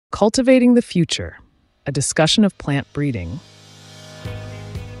Cultivating the Future, a discussion of plant breeding.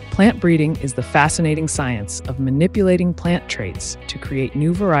 Plant breeding is the fascinating science of manipulating plant traits to create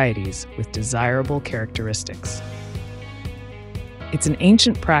new varieties with desirable characteristics. It's an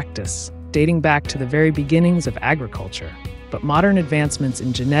ancient practice dating back to the very beginnings of agriculture, but modern advancements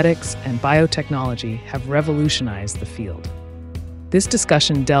in genetics and biotechnology have revolutionized the field. This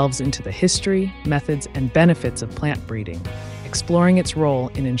discussion delves into the history, methods, and benefits of plant breeding, exploring its role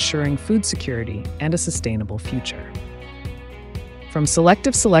in ensuring food security and a sustainable future. From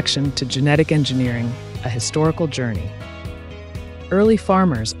selective selection to genetic engineering, a historical journey. Early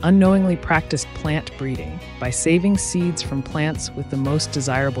farmers unknowingly practiced plant breeding by saving seeds from plants with the most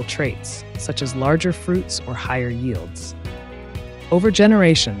desirable traits, such as larger fruits or higher yields. Over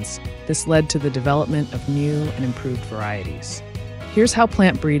generations, this led to the development of new and improved varieties. Here's how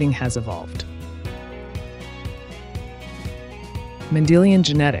plant breeding has evolved. Mendelian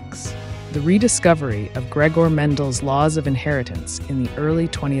genetics. The rediscovery of Gregor Mendel's laws of inheritance in the early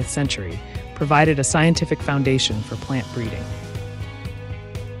 20th century provided a scientific foundation for plant breeding.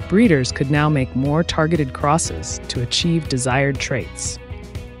 Breeders could now make more targeted crosses to achieve desired traits.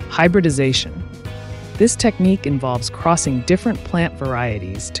 Hybridization. This technique involves crossing different plant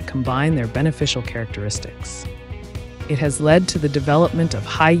varieties to combine their beneficial characteristics. It has led to the development of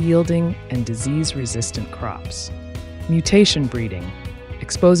high-yielding and disease-resistant crops. Mutation breeding.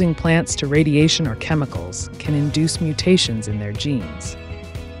 Exposing plants to radiation or chemicals can induce mutations in their genes.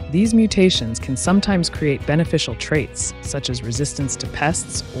 These mutations can sometimes create beneficial traits, such as resistance to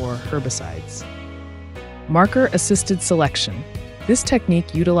pests or herbicides. Marker-assisted selection. This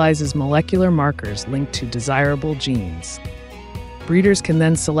technique utilizes molecular markers linked to desirable genes. Breeders can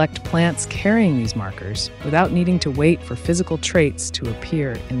then select plants carrying these markers without needing to wait for physical traits to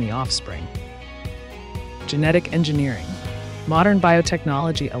appear in the offspring. Genetic engineering. Modern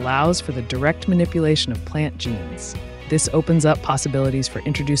biotechnology allows for the direct manipulation of plant genes. This opens up possibilities for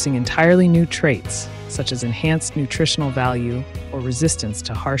introducing entirely new traits, such as enhanced nutritional value or resistance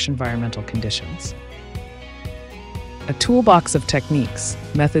to harsh environmental conditions. A toolbox of techniques,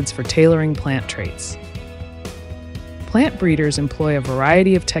 methods for tailoring plant traits. Plant breeders employ a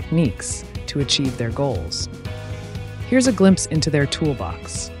variety of techniques to achieve their goals. Here's a glimpse into their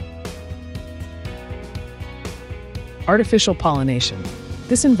toolbox. Artificial pollination.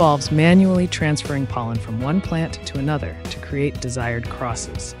 This involves manually transferring pollen from one plant to another to create desired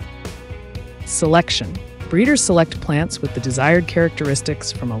crosses. Selection. Breeders select plants with the desired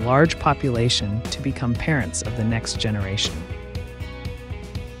characteristics from a large population to become parents of the next generation.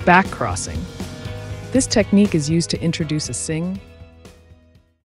 Backcrossing. This technique is used to introduce a